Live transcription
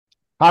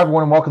Hi,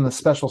 everyone, and welcome to the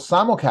special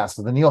simulcast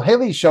of the Neil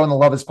Haley Show and the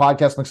Love Is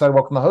Podcast. I'm excited to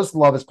welcome the host of the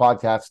Love Is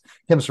Podcast,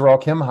 Kim Sorrell.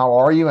 Kim, how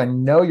are you? I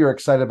know you're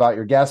excited about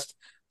your guest.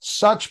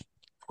 Such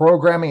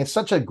programming. It's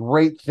such a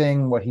great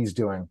thing what he's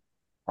doing,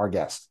 our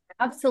guest.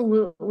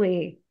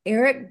 Absolutely.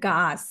 Erick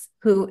Goss,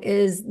 who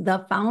is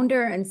the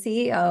founder and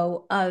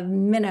CEO of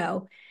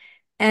Minno.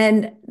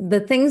 And the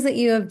things that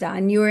you have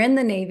done, you were in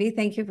the Navy.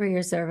 Thank you for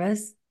your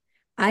service.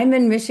 I'm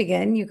in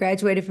Michigan. You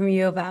graduated from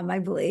U of M, I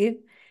believe.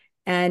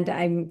 And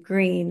I'm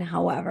green,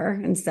 however,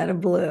 instead of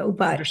blue,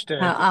 but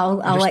Understood. I'll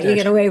let you Understood.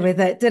 get away with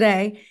it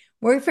today.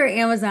 Worked for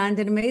Amazon,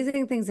 did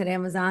amazing things at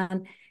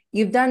Amazon.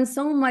 You've done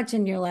so much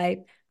in your life.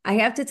 I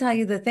have to tell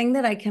you, the thing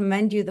that I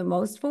commend you the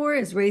most for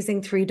is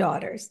raising three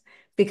daughters,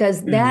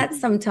 because Mhm.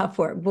 that's some tough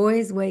work.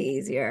 Boys, way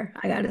easier,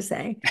 I gotta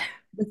say.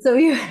 So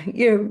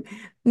you're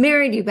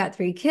married, you've got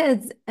three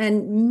kids,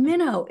 and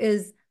Minnow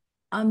is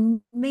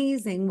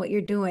amazing what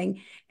you're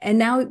doing. And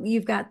now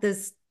you've got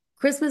this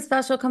Christmas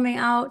special coming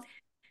out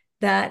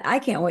that I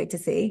can't wait to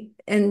see.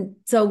 And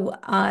so,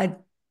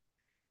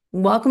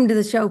 welcome to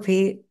the show,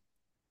 Pete.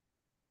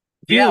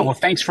 Yeah. Well,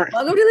 Pete, thanks for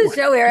welcome to the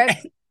show, Erick.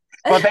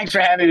 well, thanks for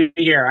having me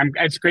here.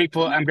 It's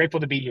grateful. I'm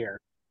grateful to be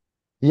here.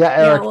 Yeah,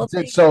 Yeah, Eric. well,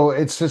 thank So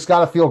it's just got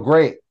to feel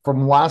great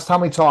from last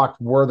time we talked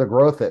where the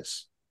growth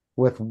is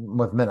with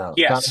Minnow. Kind of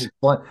Yes.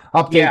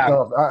 update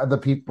Yeah. the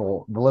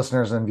people, the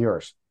listeners and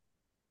viewers.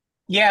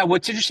 Yeah,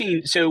 what's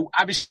interesting, so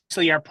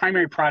obviously our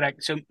primary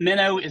product, so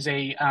Minno is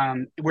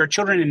we're a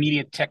children and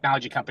media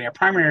technology company. Our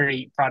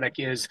primary product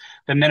is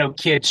the Minno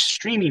Kids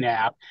streaming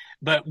app,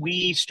 but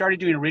we started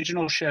doing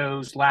original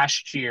shows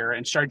last year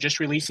and started just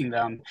releasing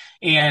them.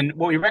 And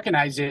what we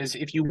recognize is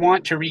if you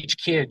want to reach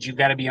kids, you've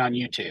got to be on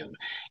YouTube.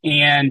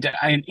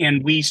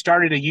 And we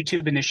started a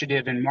YouTube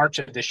initiative in March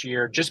of this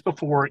year, just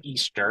before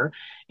Easter.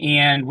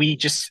 And we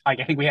just, like,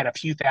 I think we had a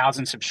few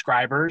thousand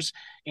subscribers.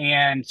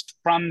 And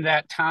from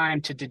that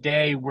time to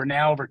today, we're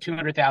now over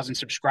 200,000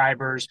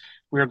 subscribers.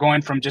 We're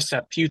going from just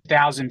a few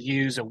thousand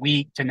views a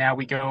week to now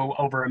we go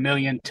over 1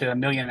 million to 1.5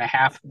 million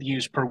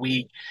views per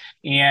week.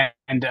 And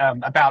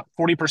about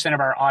 40% of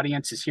our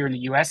audience is here in the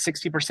US,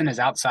 60% is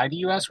outside the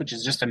US, which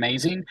is just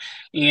amazing.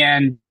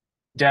 And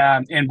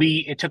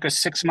it took us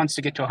 6 months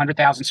to get to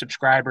 100,000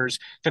 subscribers.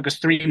 It took us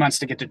 3 months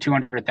to get to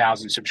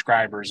 200,000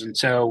 subscribers. And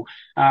so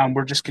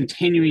we're just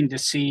continuing to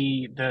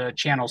see the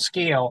channel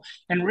scale.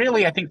 And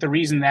really, I think the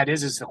reason that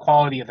is the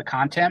quality of the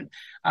content.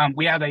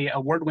 We have a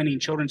award-winning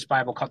children's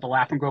Bible called the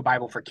Laugh and Grow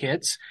Bible for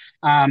Kids.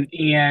 And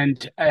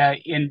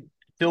in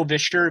Phil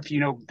Vischer, if you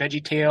know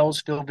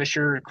VeggieTales, Phil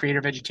Vischer, creator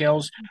of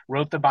VeggieTales,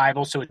 wrote the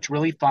Bible. So it's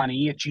really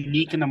funny. It's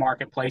unique in the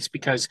marketplace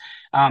because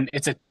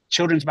it's a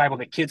children's Bible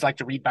that kids like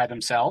to read by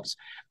themselves.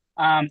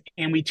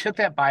 And we took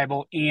that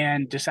Bible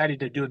and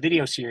decided to do a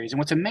video series. And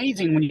what's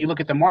amazing when you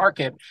look at the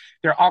market,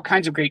 there are all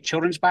kinds of great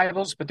children's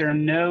Bibles, but there are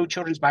no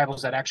children's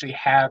Bibles that actually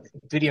have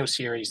video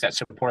series that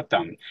support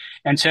them.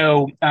 And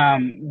so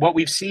what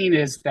we've seen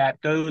is that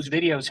those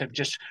videos have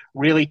just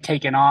really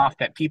taken off,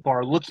 that people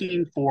are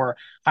looking for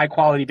high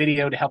quality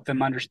video to help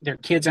them their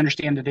kids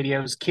understand the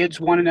videos. Kids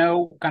want to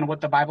know kind of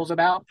what the Bible's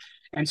about.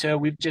 And so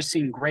we've just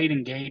seen great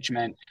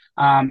engagement,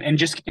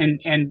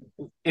 and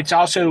it's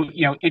also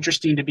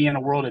interesting to be in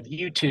a world of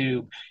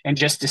YouTube and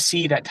just to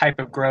see that type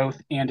of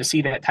growth and to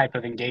see that type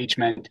of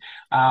engagement,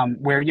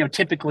 where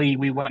typically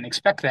we wouldn't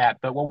expect that,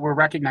 but what we're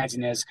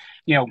recognizing is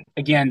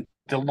again,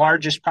 the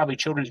largest probably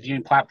children's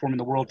viewing platform in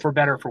the world, for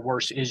better or for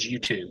worse, is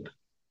YouTube.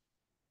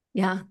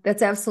 Yeah,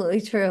 that's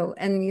absolutely true.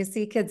 And you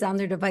see kids on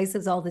their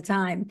devices all the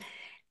time.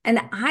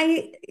 And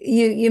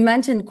you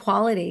mentioned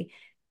quality.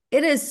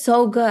 It is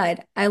so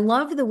good. I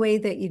love the way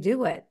that you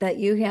do it, that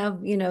you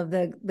have,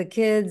 the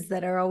kids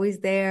that are always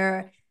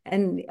there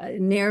and a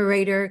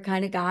narrator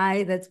kind of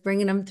guy that's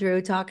bringing them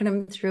through, talking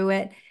them through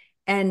it.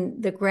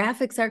 And the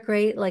graphics are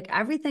great. Like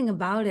everything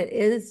about it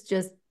is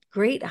just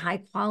great, high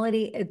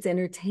quality. It's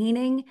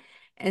entertaining.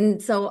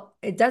 And so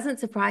it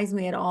doesn't surprise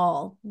me at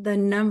all, the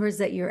numbers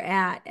that you're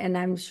at. And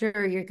I'm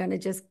sure you're going to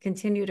just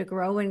continue to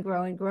grow and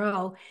grow and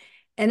grow.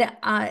 And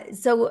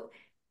so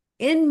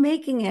in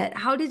making it,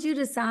 how did you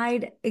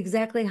decide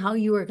exactly how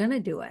you were going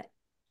to do it?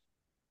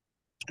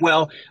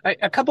 Well,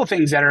 a couple of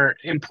things that are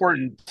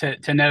important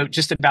to note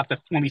just about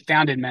when we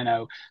founded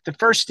Minno. The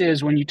first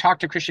is when you talk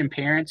to Christian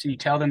parents and you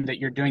tell them that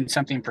you're doing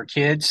something for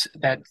kids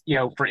that,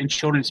 for in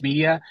children's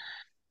media,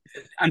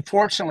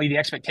 unfortunately, the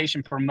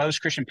expectation for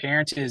most Christian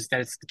parents is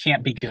that it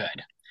can't be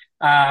good.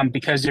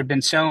 Because there have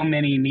been so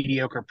many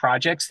mediocre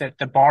projects that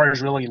the bar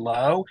is really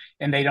low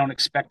and they don't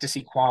expect to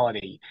see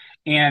quality.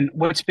 And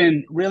what's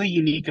been really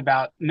unique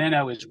about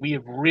Minno is we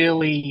have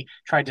really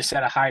tried to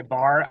set a high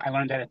bar. I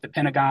learned that at the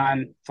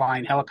Pentagon,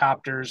 flying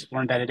helicopters,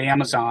 learned that at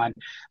Amazon,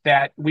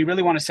 that we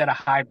really want to set a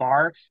high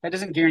bar. That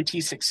doesn't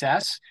guarantee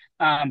success,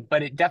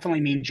 but it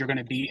definitely means you're going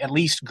to be at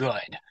least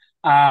good.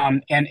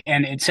 And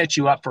it sets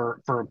you up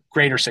for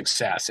greater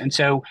success. And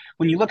so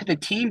when you look at the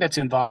team that's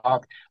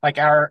involved, like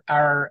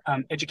our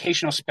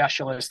educational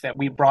specialist that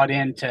we brought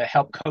in to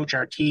help coach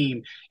our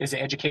team is an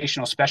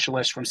educational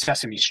specialist from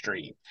Sesame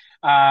Street.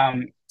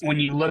 when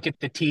you look at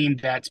the team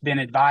that's been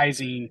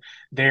advising,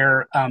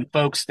 their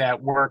folks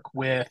that work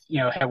with,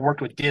 have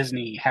worked with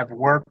Disney, have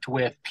worked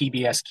with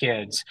PBS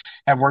Kids,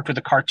 have worked with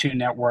the Cartoon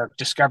Network,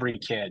 Discovery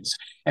Kids.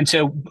 And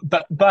so,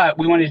 but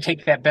we wanted to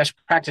take that best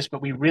practice,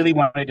 but we really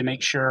wanted to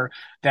make sure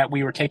that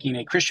we were taking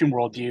a Christian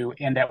worldview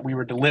and that we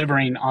were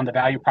delivering on the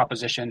value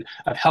proposition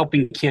of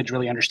helping kids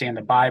really understand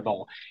the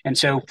Bible. And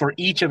so for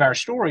each of our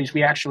stories,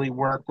 we actually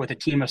work with a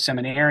team of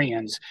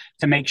seminarians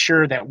to make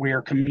sure that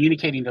we're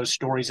communicating those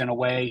stories in a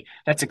way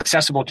that's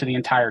accessible to the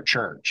entire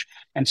church.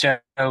 And so,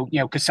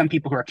 because some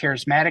people who are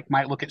charismatic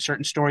might look at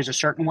certain stories a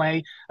certain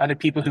way, other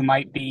people who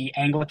might be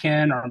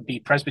Anglican or be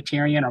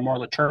Presbyterian or more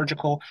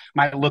liturgical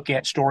might look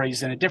at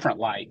stories in a different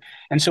light.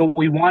 And so what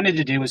we wanted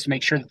to do was to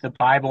make sure that the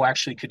Bible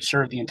actually could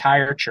serve the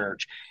entire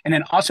church, and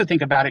then also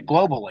think about it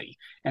globally.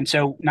 And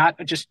so not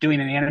just doing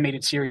an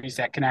animated series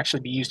that can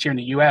actually be used here in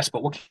the US,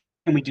 but what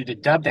can we do to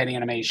dub that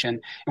animation?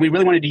 And we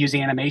really wanted to use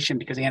animation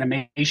because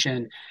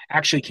animation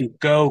actually can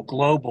go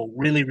global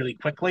really, really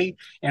quickly.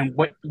 And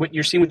what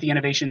you're seeing with the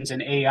innovations in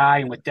AI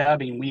and with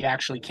dubbing, we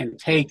actually can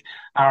take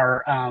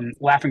our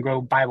Laugh and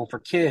Grow Bible for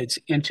Kids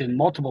into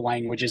multiple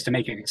languages to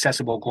make it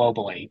accessible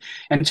globally.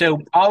 And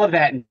so all of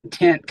that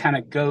intent kind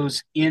of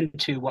goes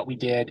into what we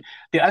did.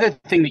 The other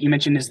thing that you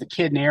mentioned is the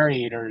kid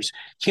narrators.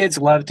 Kids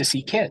love to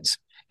see kids.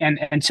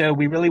 And so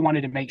we really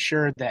wanted to make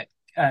sure that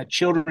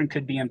children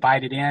could be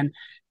invited in.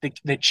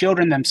 The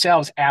children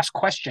themselves ask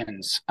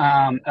questions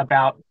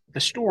about the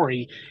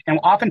story. And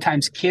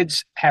oftentimes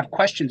kids have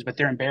questions, but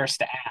they're embarrassed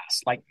to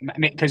ask, like,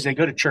 because they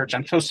go to church,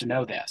 I'm supposed to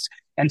know this.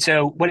 And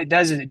so what it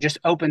does is it just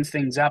opens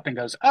things up and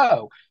goes,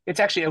 oh, it's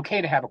actually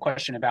okay to have a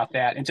question about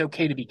that. It's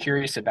okay to be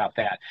curious about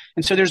that.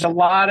 And so there's a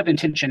lot of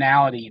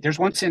intentionality. There's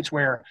one sense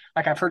where,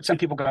 like, I've heard some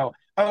people go,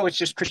 oh, it's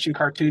just Christian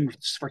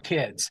cartoons for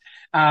kids.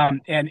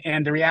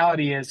 And the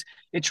reality is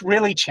it's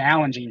really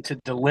challenging to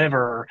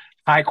deliver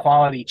high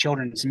quality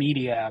children's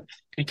media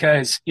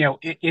because,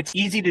 it's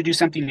easy to do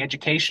something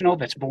educational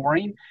that's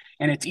boring,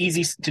 and it's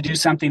easy to do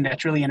something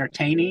that's really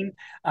entertaining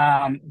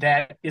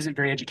that isn't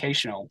very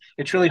educational.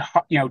 It's really,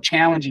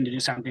 challenging to do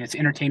something that's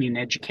entertaining and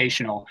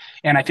educational.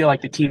 And I feel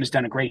like the team has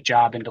done a great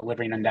job in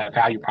delivering on that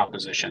value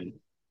proposition.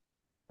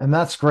 And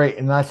that's great.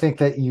 And I think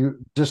that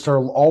you just are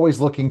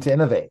always looking to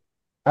innovate.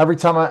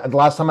 The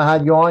last time I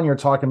had you on, you're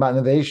talking about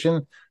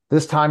innovation.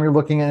 This time you're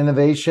looking at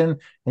innovation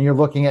and you're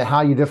looking at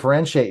how you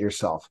differentiate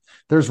yourself.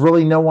 There's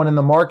really no one in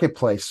the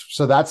marketplace.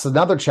 So that's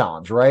another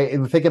challenge, right? If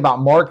you think about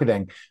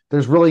marketing,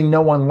 there's really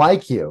no one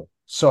like you.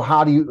 So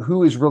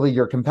who is really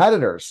your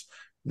competitors?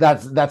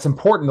 That's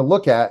important to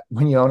look at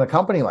when you own a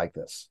company like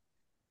this.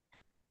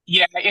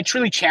 Yeah, it's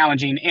really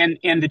challenging,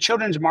 and the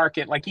children's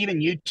market, like even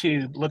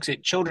YouTube, looks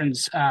at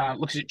children's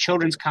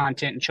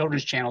content and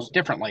children's channels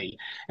differently,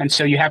 and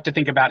so you have to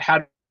think about how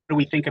do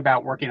we think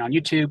about working on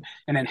YouTube,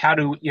 and then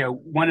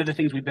one of the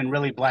things we've been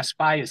really blessed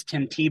by is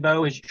Tim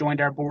Tebow has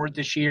joined our board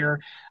this year.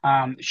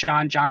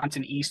 Sean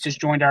Johnson East has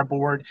joined our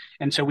board,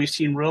 and so we've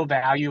seen real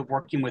value of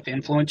working with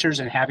influencers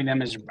and having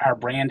them as our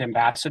brand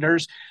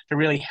ambassadors to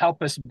really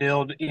help us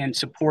build in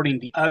supporting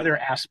the other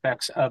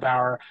aspects of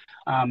our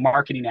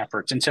marketing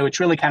efforts. And so it's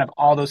really kind of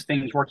all those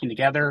things working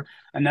together.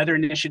 Another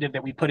initiative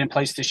that we put in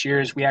place this year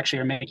is we actually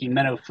are making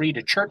Minno free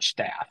to church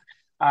staff.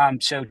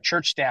 So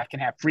church staff can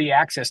have free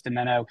access to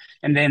Minno,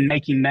 and then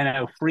making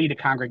Minno free to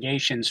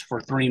congregations for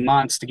 3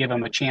 months to give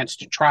them a chance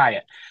to try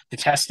it, to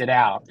test it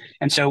out.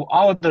 And so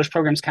all of those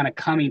programs kind of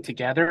coming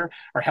together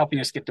are helping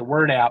us get the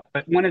word out.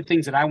 But one of the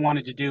things that I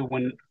wanted to do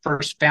when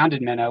first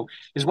founded Minno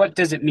is, what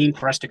does it mean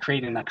for us to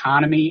create an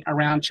economy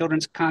around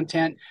children's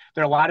content?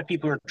 There are a lot of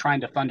people who are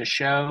trying to fund a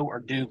show or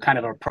do kind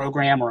of a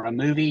program or a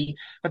movie.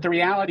 But the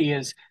reality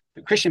is,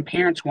 the Christian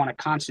parents want a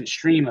constant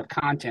stream of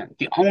content.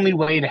 The only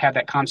way to have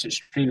that constant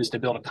stream is to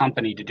build a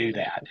company to do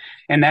that.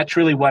 And that's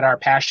really what our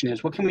passion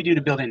is. What can we do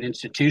to build an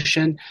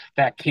institution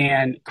that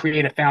can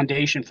create a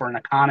foundation for an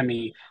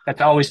economy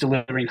that's always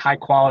delivering high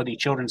quality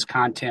children's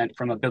content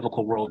from a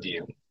biblical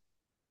worldview?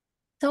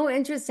 So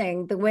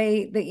interesting the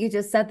way that you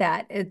just said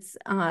that. It's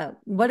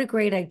what a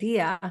great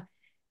idea.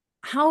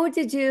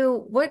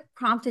 What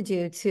prompted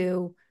you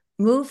to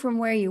move from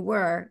where you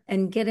were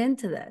and get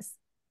into this?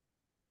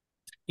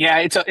 Yeah,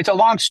 it's a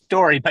long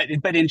story, but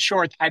in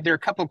short, there are a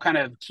couple of kind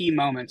of key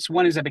moments.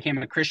 One is I became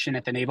a Christian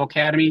at the Naval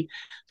Academy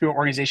through an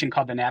organization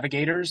called the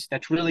Navigators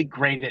that's really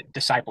great at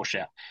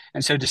discipleship.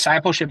 And so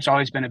discipleship's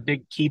always been a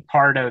big key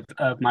part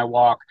of my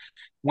walk.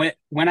 When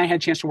I had a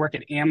chance to work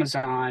at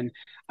Amazon,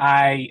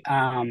 I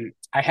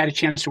had a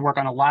chance to work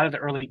on a lot of the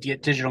early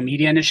digital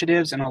media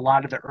initiatives and a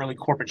lot of the early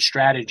corporate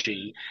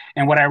strategy.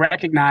 And what I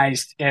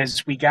recognized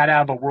as we got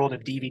out of a world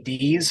of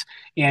DVDs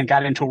and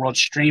got into a world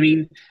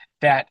streaming,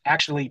 that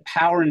actually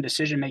power and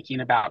decision making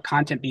about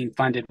content being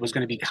funded was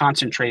going to be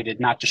concentrated,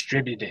 not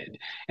distributed.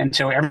 And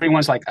so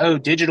everyone's like, oh,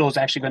 digital is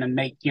actually going to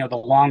make, the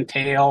long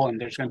tail and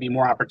there's going to be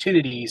more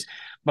opportunities.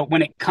 But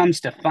when it comes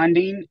to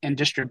funding and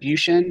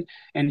distribution,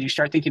 and you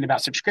start thinking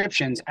about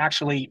subscriptions,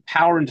 actually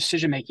power and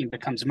decision making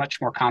becomes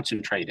much more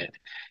concentrated.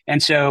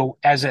 And so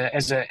as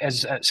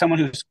someone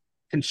who's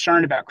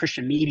concerned about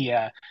Christian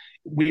media,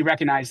 we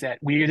recognize that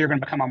we're either going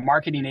to become a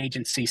marketing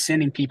agency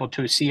sending people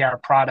to see our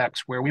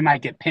products where we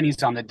might get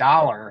pennies on the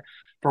dollar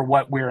for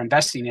what we're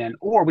investing in,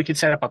 or we could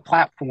set up a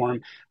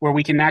platform where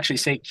we can actually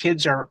say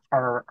kids are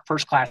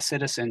first-class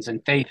citizens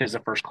and faith is a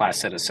first-class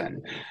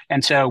citizen.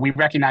 And so we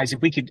recognize if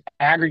we could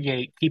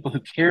aggregate people who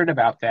cared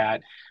about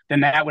that,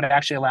 then that would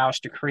actually allow us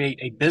to create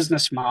a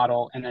business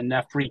model and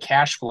enough free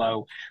cash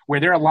flow where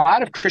there are a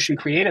lot of Christian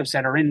creatives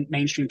that are in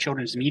mainstream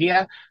children's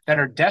media that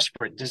are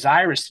desperate,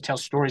 desirous to tell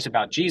stories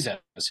about Jesus,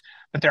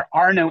 but there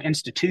are no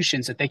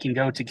institutions that they can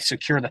go to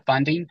secure the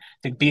funding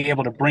to be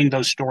able to bring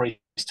those stories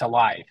to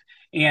life.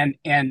 And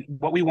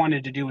what we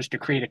wanted to do was to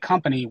create a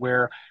company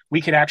where we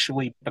could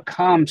actually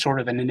become sort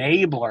of an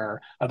enabler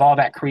of all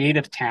that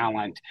creative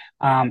talent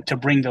to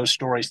bring those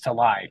stories to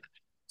life.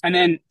 And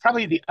then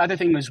probably the other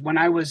thing was when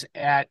I was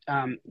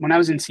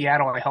in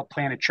Seattle, I helped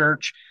plant a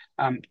church.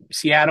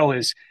 Seattle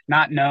is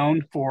not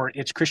known for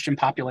its Christian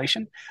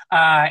population.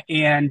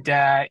 And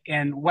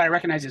what I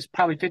recognize is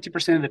probably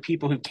 50% of the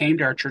people who came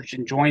to our church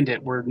and joined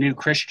it were new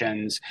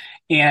Christians,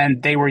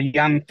 and they were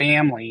young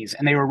families,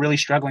 and they were really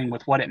struggling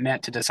with what it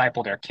meant to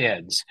disciple their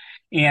kids.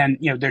 And,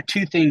 there are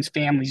two things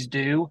families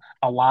do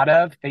a lot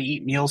of. They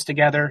eat meals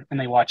together and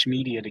they watch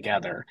media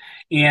together.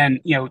 And,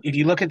 if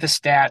you look at the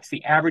stats,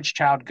 the average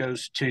child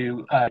goes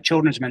to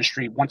children's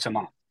ministry once a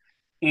month.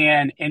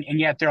 And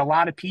yet there are a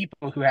lot of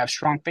people who have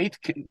strong faith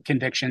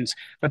convictions,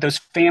 but those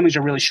families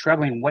are really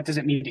struggling. What does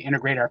it mean to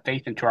integrate our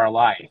faith into our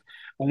life?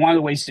 Well, one of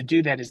the ways to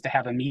do that is to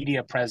have a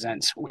media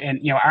presence.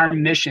 And, our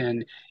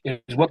mission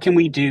is what can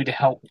we do to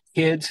help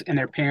kids and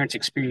their parents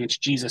experience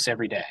Jesus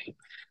every day?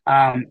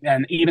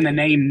 And even the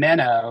name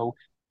Minno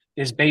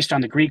is based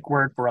on the Greek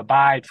word for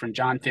abide from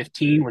John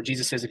 15, where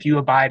Jesus says, if you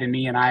abide in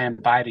me and I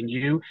abide in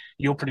you,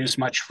 you'll produce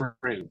much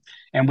fruit.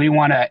 And we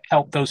want to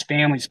help those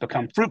families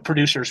become fruit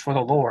producers for the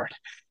Lord.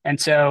 And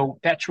so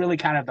that's really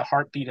kind of the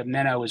heartbeat of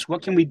Minno is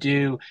what can we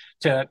do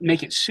to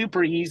make it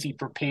super easy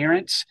for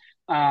parents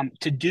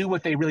to do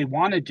what they really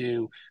want to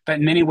do. But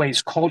in many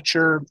ways,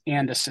 culture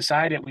and the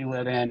society that we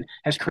live in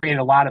has created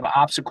a lot of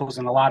obstacles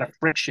and a lot of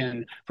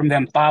friction from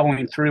them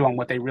following through on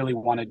what they really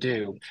want to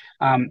do.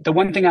 The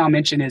one thing I'll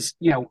mention is,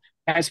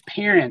 as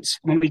parents,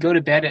 when we go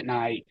to bed at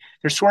night,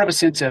 there's sort of a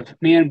sense of,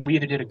 man, we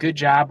either did a good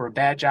job or a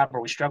bad job,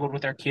 or we struggled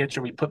with our kids,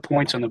 or we put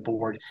points on the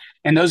board.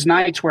 And those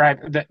nights where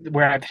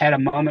I've had a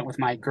moment with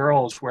my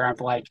girls where I'm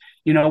like,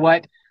 you know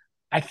what?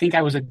 I think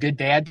I was a good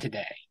dad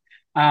today.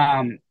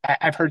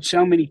 I've heard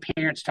so many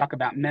parents talk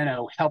about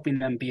Minno helping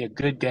them be a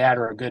good dad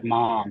or a good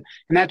mom.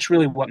 And that's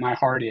really what my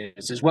heart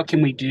is what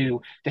can we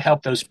do to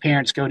help those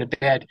parents go to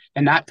bed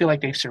and not feel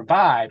like they've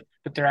survived,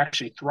 but they're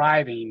actually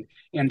thriving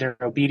in their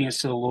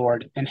obedience to the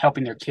Lord and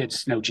helping their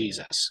kids know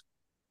Jesus.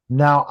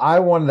 Now, I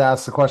wanted to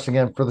ask the question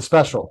again for the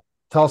special.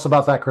 Tell us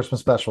about that Christmas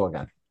special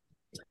again.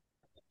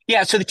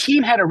 Yeah, so the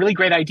team had a really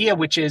great idea,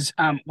 which is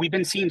we've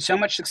been seeing so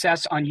much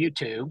success on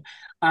YouTube.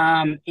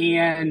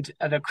 And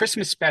the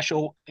Christmas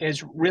special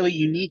is really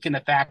unique in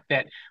the fact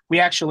that we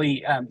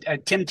actually,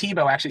 Tim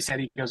Tebow actually said,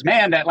 he goes,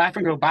 man, that Laugh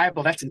and Grow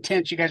Bible, that's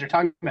intense. You guys are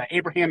talking about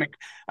Abrahamic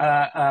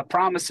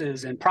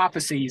promises and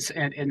prophecies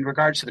in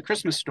regards to the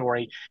Christmas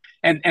story.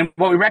 And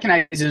what we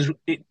recognize is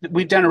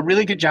we've done a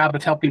really good job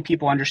of helping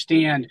people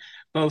understand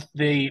both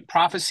the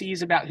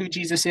prophecies about who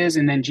Jesus is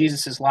and then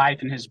Jesus's life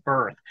and his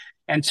birth.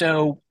 And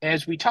so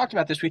as we talked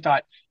about this, we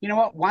thought, you know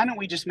what, why don't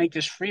we just make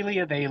this freely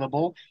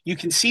available? You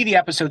can see the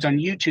episodes on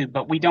YouTube,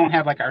 but we don't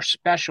have like our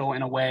special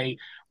in a way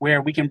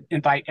where we can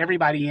invite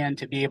everybody in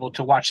to be able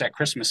to watch that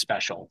Christmas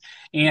special.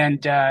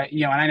 And,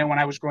 and I know when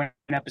I was growing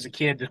up as a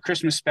kid, the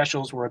Christmas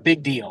specials were a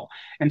big deal.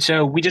 And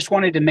so we just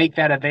wanted to make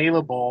that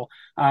available,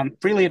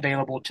 freely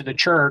available to the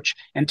church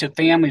and to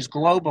families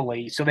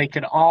globally so they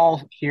could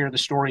all hear the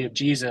story of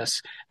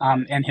Jesus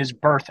and his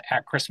birth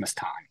at Christmas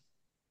time.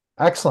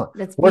 Excellent.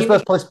 What's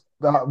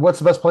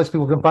the best place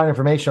people can find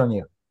information on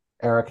you,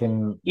 Erick?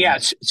 And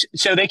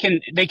so they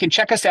can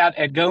check us out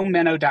at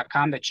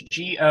gominno.com. That's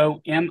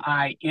GOMINNO.com.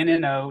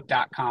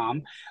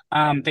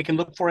 They can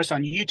look for us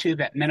on YouTube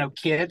at Minno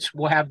Kids.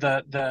 We'll have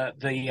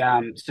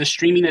the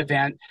streaming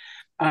event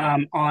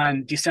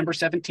on December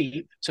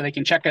 17th, so they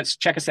can check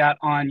us out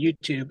on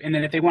YouTube. And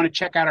then if they want to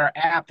check out our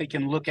app, they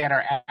can look at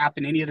our app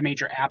in any of the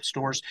major app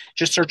stores.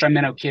 Just search on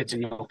Minno Kids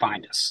and you'll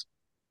find us.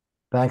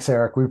 Thanks,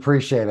 Erick. We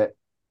appreciate it.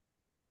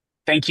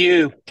 Thank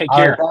you. Take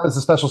care. That was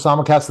a special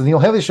simulcast of the Neil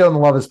Haley Show and the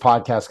Love Is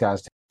podcast,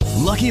 guys.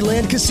 Lucky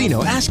Land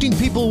Casino, asking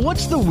people,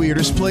 what's the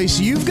weirdest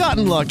place you've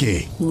gotten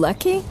lucky?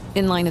 Lucky?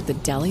 In line at the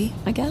deli,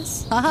 I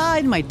guess? Aha,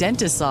 in my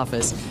dentist's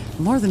office.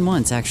 More than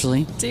once,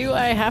 actually. Do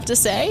I have to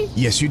say?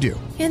 Yes, you do.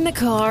 In the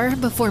car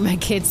before my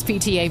kids'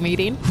 PTA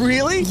meeting.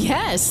 Really?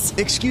 Yes.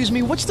 Excuse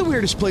me, what's the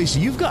weirdest place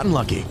you've gotten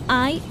lucky?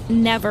 I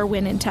never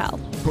win and tell.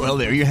 Well,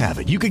 there you have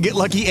it. You can get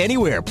lucky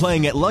anywhere,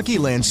 playing at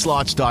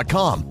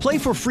LuckyLandSlots.com. Play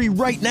for free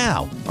right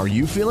now. Are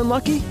you feeling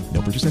lucky?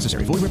 No purchase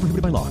necessary. Void where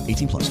prohibited by law.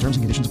 18+. Terms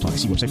and conditions apply.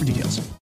 See website for details.